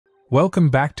Welcome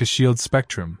back to Shield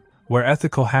Spectrum, where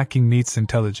ethical hacking meets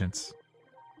intelligence.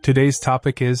 Today's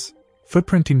topic is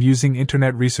footprinting using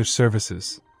Internet Research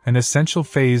Services, an essential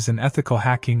phase in ethical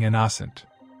hacking and OSINT.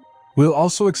 We'll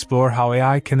also explore how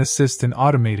AI can assist in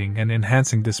automating and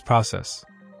enhancing this process.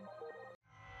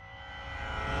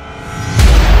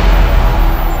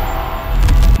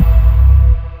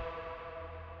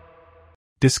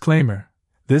 Disclaimer: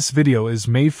 this video is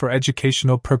made for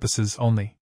educational purposes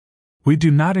only. We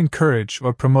do not encourage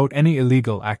or promote any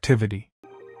illegal activity.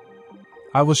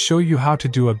 I will show you how to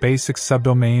do a basic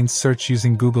subdomain search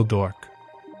using Google Dork.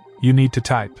 You need to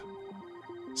type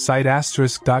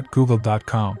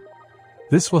site*.google.com.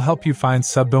 This will help you find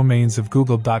subdomains of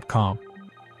google.com.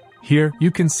 Here, you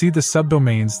can see the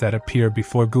subdomains that appear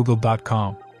before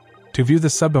google.com. To view the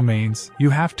subdomains,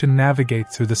 you have to navigate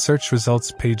through the search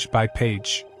results page by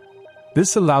page.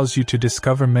 This allows you to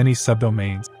discover many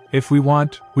subdomains. If we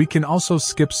want, we can also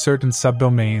skip certain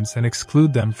subdomains and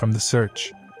exclude them from the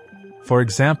search. For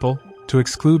example, to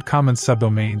exclude common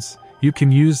subdomains, you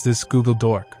can use this Google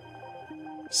Dork.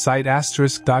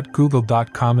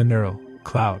 Site*.google.com in URL,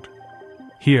 cloud.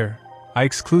 Here, I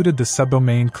excluded the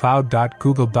subdomain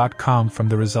cloud.google.com from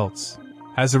the results.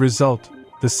 As a result,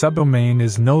 the subdomain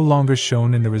is no longer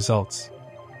shown in the results.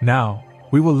 Now,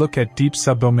 we will look at deep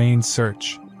subdomain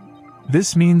search.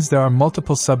 This means there are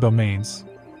multiple subdomains,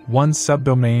 one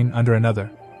subdomain under another.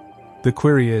 The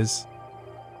query is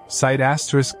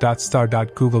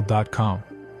site*.star.google.com.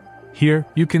 Here,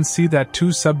 you can see that two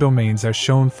subdomains are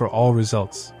shown for all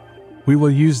results. We will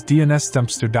use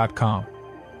dnsdumpster.com.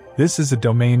 This is a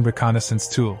domain reconnaissance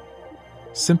tool.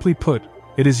 Simply put,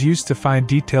 it is used to find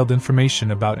detailed information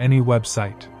about any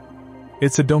website.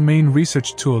 It's a domain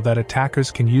research tool that attackers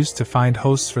can use to find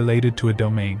hosts related to a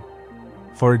domain.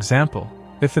 For example,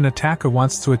 if an attacker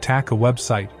wants to attack a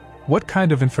website, what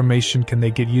kind of information can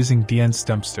they get using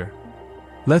dnsdumpster?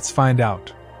 Let's find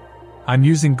out. I'm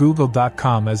using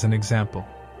google.com as an example.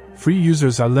 Free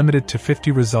users are limited to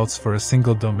 50 results for a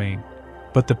single domain,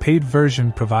 but the paid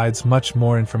version provides much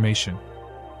more information.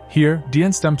 Here,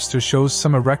 dnsdumpster shows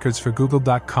some of records for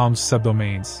google.com's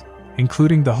subdomains,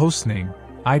 including the hostname,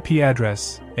 IP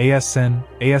address,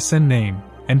 ASN name,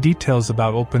 and details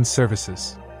about open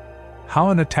services. How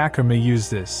an attacker may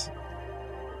use this.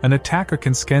 An attacker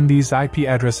can scan these IP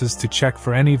addresses to check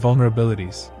for any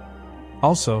vulnerabilities.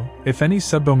 Also, if any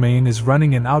subdomain is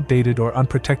running an outdated or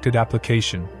unprotected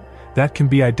application, that can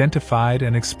be identified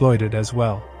and exploited as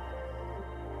well.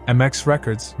 MX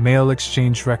records, mail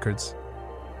exchange records.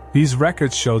 These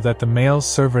records show that the mail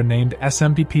server named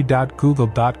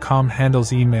smpp.google.com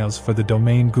handles emails for the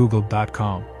domain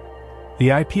google.com. The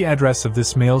IP address of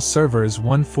this mail server is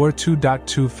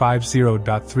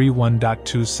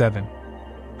 142.250.31.27.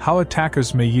 How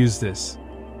attackers may use this.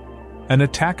 An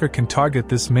attacker can target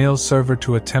this mail server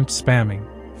to attempt spamming,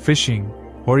 phishing,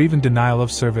 or even denial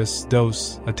of service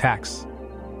 (DOS) attacks.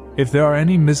 If there are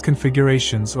any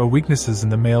misconfigurations or weaknesses in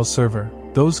the mail server,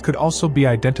 those could also be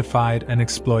identified and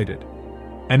exploited.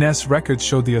 NS records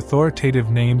show the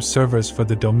authoritative name servers for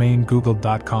the domain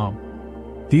google.com.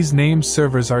 These name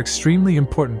servers are extremely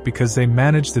important because they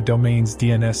manage the domain's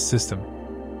DNS system.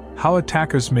 How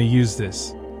attackers may use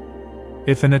this.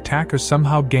 If an attacker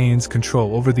somehow gains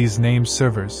control over these name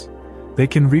servers, they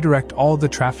can redirect all the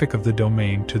traffic of the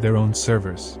domain to their own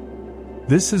servers.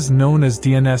 This is known as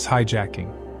DNS hijacking.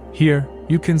 Here,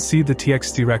 you can see the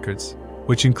TXT records,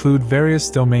 which include various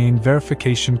domain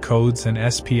verification codes and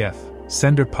SPF,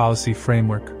 Sender Policy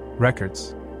Framework,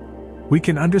 records. We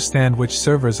can understand which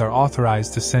servers are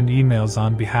authorized to send emails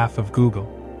on behalf of Google.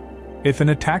 If an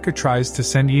attacker tries to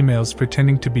send emails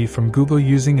pretending to be from Google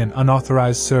using an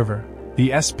unauthorized server,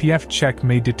 the SPF check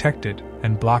may detect it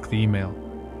and block the email.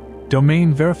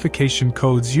 Domain verification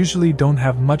codes usually don't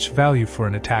have much value for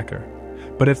an attacker,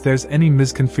 but if there's any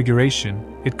misconfiguration,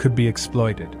 it could be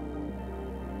exploited.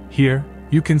 Here,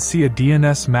 you can see a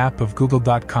DNS map of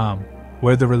google.com,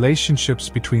 where the relationships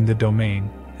between the domain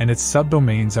and its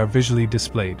subdomains are visually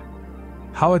displayed.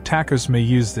 How attackers may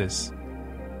use this.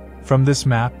 From this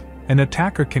map, an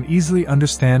attacker can easily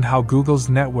understand how Google's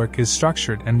network is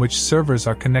structured and which servers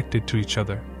are connected to each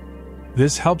other.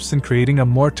 This helps in creating a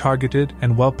more targeted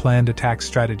and well-planned attack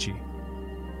strategy.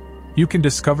 You can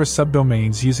discover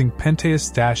subdomains using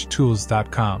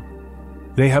penteus-tools.com.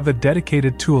 They have a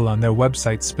dedicated tool on their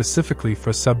website specifically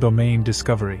for subdomain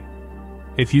discovery.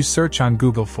 If you search on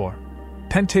Google for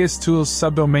Penteus Tools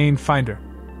Subdomain Finder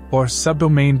or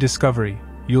Subdomain Discovery,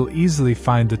 you'll easily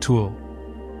find the tool.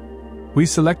 We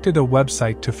selected a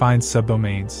website to find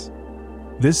subdomains.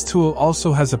 This tool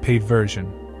also has a paid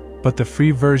version, but the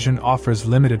free version offers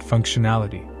limited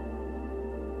functionality.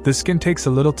 The scan takes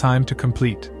a little time to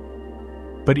complete.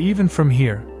 But even from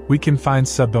here, we can find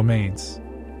subdomains.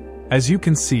 As you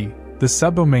can see, the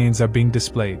subdomains are being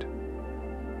displayed.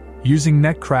 Using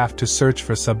Netcraft to search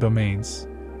for subdomains.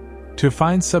 To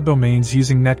find subdomains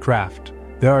using Netcraft,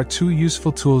 there are two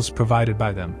useful tools provided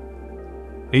by them.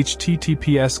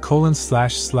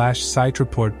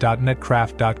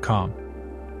 https://sitereport.netcraft.com.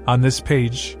 On this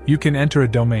page, you can enter a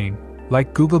domain,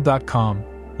 like google.com,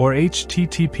 or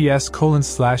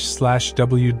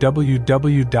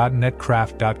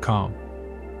https://www.netcraft.com.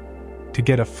 To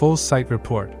get a full site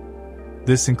report.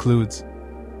 This includes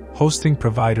hosting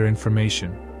provider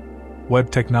information, web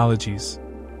technologies,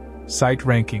 site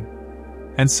ranking,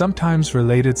 and sometimes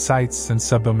related sites and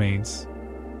subdomains.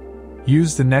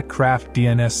 Use the Netcraft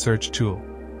DNS search tool.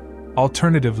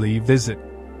 Alternatively, visit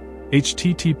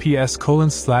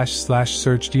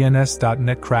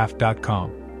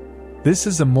https://searchdns.netcraft.com. This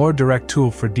is a more direct tool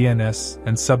for DNS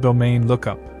and subdomain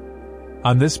lookup.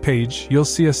 On this page, you'll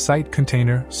see a site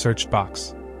container search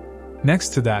box. Next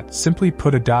to that, simply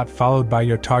put a dot followed by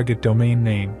your target domain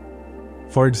name.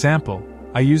 For example,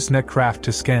 I used Netcraft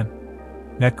to scan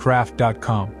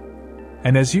netcraft.com.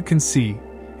 And as you can see,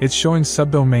 it's showing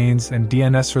subdomains and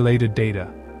DNS-related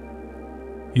data.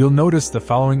 You'll notice the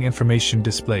following information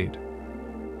displayed.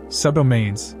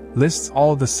 Subdomains lists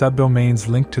all the subdomains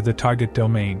linked to the target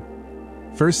domain.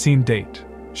 First seen date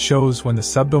shows when the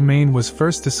subdomain was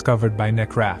first discovered by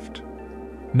Netcraft.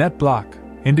 Netblock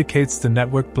indicates the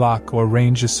network block or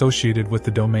range associated with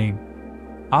the domain.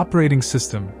 Operating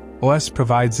system OS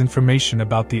provides information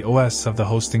about the OS of the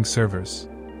hosting servers.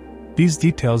 These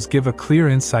details give a clear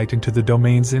insight into the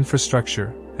domain's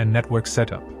infrastructure and network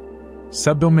setup.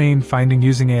 Subdomain finding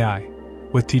using AI.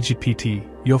 With TGPT,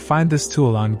 you'll find this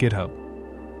tool on GitHub.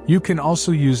 You can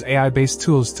also use AI-based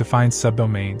tools to find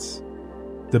subdomains.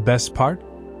 The best part?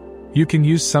 You can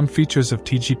use some features of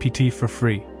TGPT for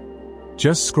free.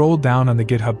 Just scroll down on the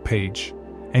GitHub page,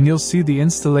 and you'll see the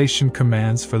installation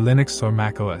commands for Linux or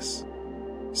macOS.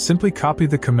 Simply copy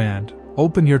the command,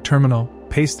 open your terminal,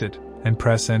 paste it, and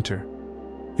press enter.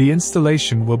 The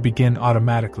installation will begin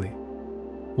automatically.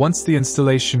 Once the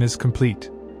installation is complete,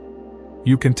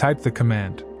 you can type the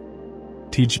command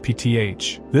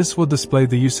TGPTH. This will display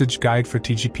the usage guide for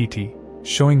TGPT,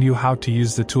 showing you how to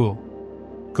use the tool.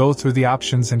 Go through the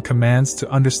options and commands to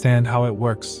understand how it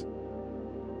works.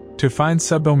 To find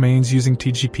subdomains using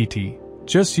TGPT,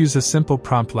 just use a simple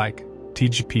prompt like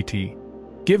TGPT.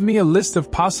 Give me a list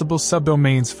of possible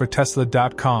subdomains for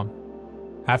Tesla.com.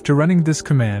 After running this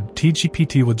command,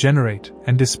 TGPT will generate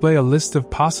and display a list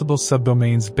of possible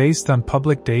subdomains based on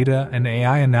public data and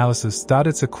AI analysis.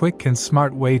 It's a quick and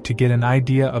smart way to get an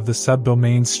idea of the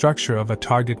subdomain structure of a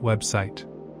target website.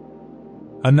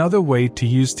 Another way to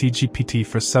use TGPT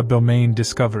for subdomain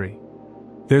discovery.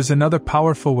 There's another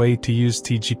powerful way to use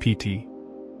TGPT.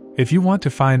 If you want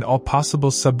to find all possible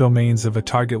subdomains of a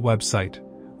target website,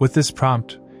 with this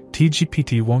prompt,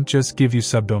 TGPT won't just give you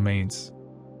subdomains.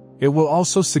 It will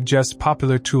also suggest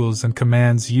popular tools and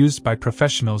commands used by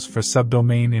professionals for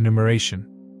subdomain enumeration.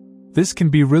 This can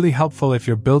be really helpful if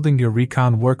you're building your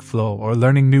recon workflow or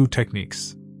learning new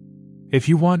techniques. If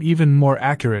you want even more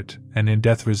accurate and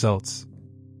in-depth results,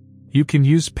 you can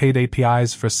use paid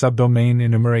APIs for subdomain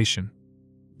enumeration.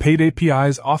 Paid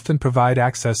APIs often provide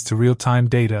access to real-time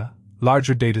data,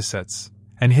 larger datasets,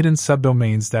 and hidden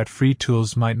subdomains that free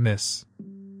tools might miss.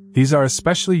 These are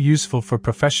especially useful for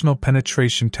professional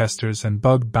penetration testers and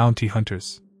bug bounty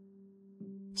hunters.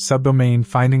 Subdomain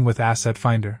finding with Asset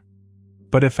Finder.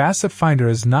 But if Asset Finder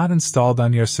is not installed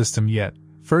on your system yet,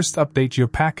 first update your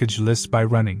package list by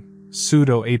running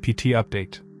sudo apt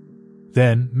update.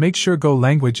 Then, make sure Go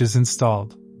language is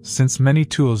installed, since many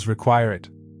tools require it.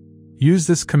 Use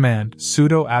this command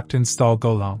sudo apt install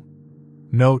golang.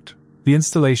 Note, the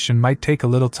installation might take a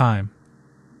little time,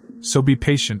 so be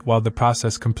patient while the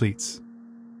process completes.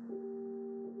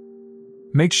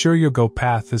 Make sure your Go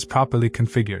path is properly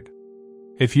configured.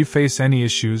 If you face any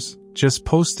issues, just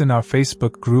post in our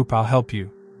Facebook group, I'll help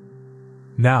you.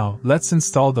 Now, let's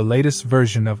install the latest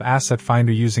version of Asset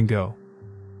Finder using Go.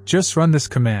 Just run this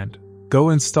command, go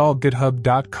install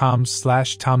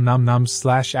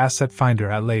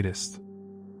github.com/tomnomnom/assetfinder at latest.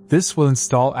 This will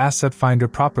install Asset Finder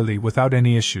properly without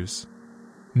any issues.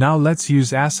 Now let's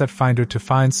use Asset Finder to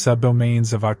find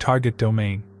subdomains of our target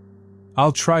domain.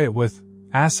 I'll try it with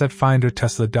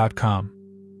AssetFinderTesla.com.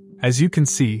 As you can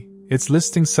see, it's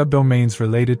listing subdomains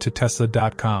related to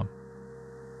Tesla.com.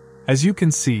 As you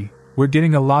can see, we're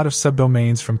getting a lot of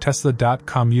subdomains from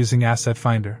Tesla.com using Asset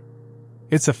Finder.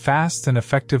 It's a fast and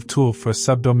effective tool for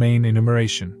subdomain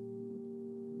enumeration.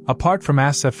 Apart from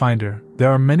Asset Finder,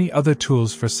 There are many other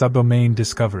tools for subdomain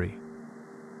discovery,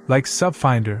 like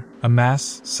Subfinder,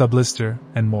 Amass, Sublister,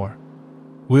 and more.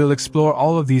 We'll explore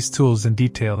all of these tools in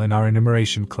detail in our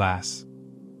enumeration class.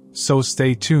 So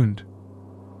stay tuned.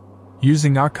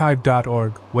 Using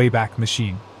archive.org Wayback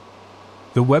Machine.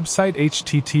 The website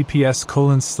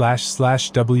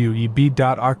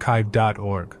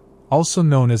https://web.archive.org, also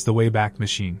known as the Wayback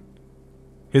Machine,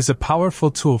 is a powerful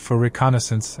tool for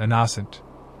reconnaissance and OSINT.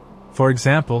 For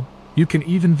example, you can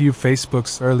even view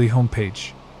Facebook's early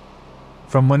homepage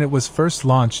from when it was first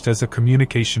launched as a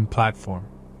communication platform.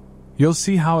 You'll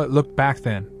see how it looked back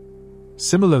then.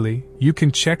 Similarly, you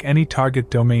can check any target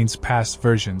domain's past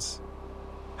versions,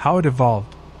 how it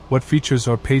evolved, what features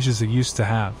or pages it used to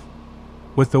have.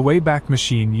 With the Wayback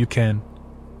Machine, you can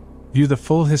view the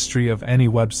full history of any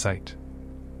website,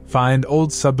 find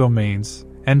old subdomains,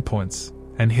 endpoints,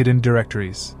 and hidden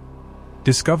directories,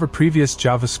 discover previous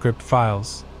JavaScript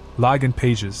files, login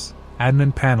pages,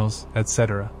 admin panels,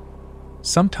 etc.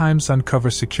 Sometimes uncover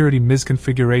security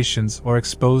misconfigurations or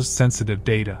expose sensitive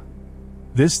data.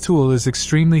 This tool is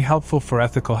extremely helpful for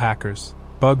ethical hackers,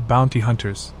 bug bounty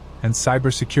hunters, and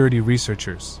cybersecurity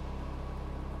researchers.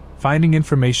 Finding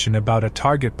information about a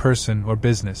target person or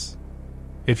business.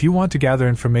 If you want to gather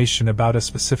information about a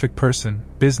specific person,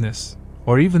 business,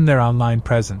 or even their online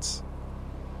presence,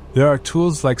 there are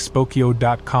tools like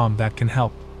Spokeo.com that can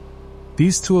help.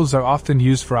 These tools are often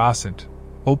used for OSINT,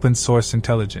 open source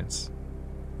intelligence.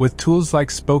 With tools like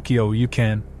Spokeo, you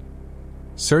can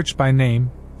search by name,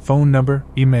 phone number,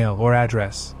 email, or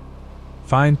address,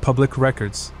 find public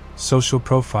records, social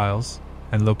profiles,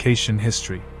 and location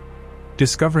history,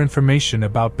 discover information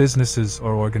about businesses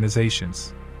or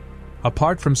organizations.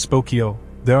 Apart from Spokeo,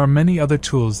 there are many other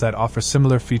tools that offer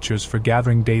similar features for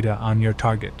gathering data on your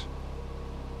target.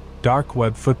 Dark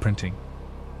web footprinting.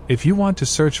 If you want to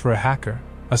search for a hacker,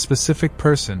 a specific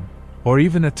person, or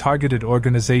even a targeted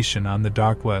organization on the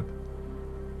dark web,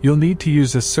 you'll need to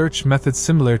use a search method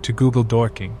similar to Google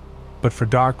dorking, but for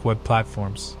dark web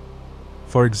platforms.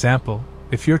 For example,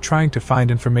 if you're trying to find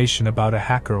information about a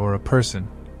hacker or a person,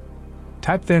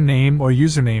 type their name or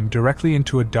username directly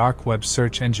into a dark web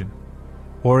search engine.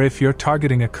 Or if you're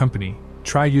targeting a company,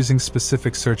 try using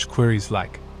specific search queries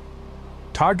like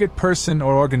target person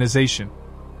or organization,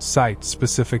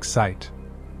 site-specific site.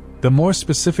 The more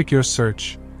specific your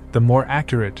search, the more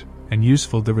accurate and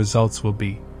useful the results will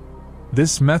be.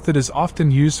 This method is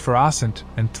often used for OSINT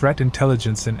and threat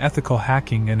intelligence in ethical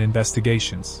hacking and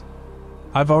investigations.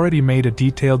 I've already made a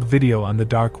detailed video on the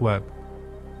dark web,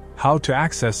 how to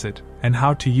access it, and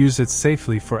how to use it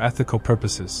safely for ethical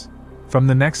purposes. From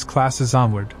the next classes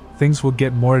onward, things will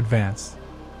get more advanced.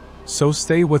 So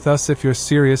stay with us if you're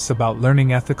serious about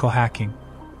learning ethical hacking.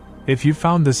 If you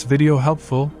found this video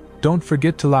helpful, don't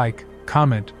forget to like,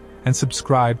 comment, and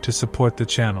subscribe to support the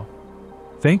channel.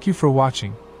 Thank you for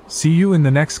watching. See you in the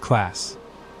next class.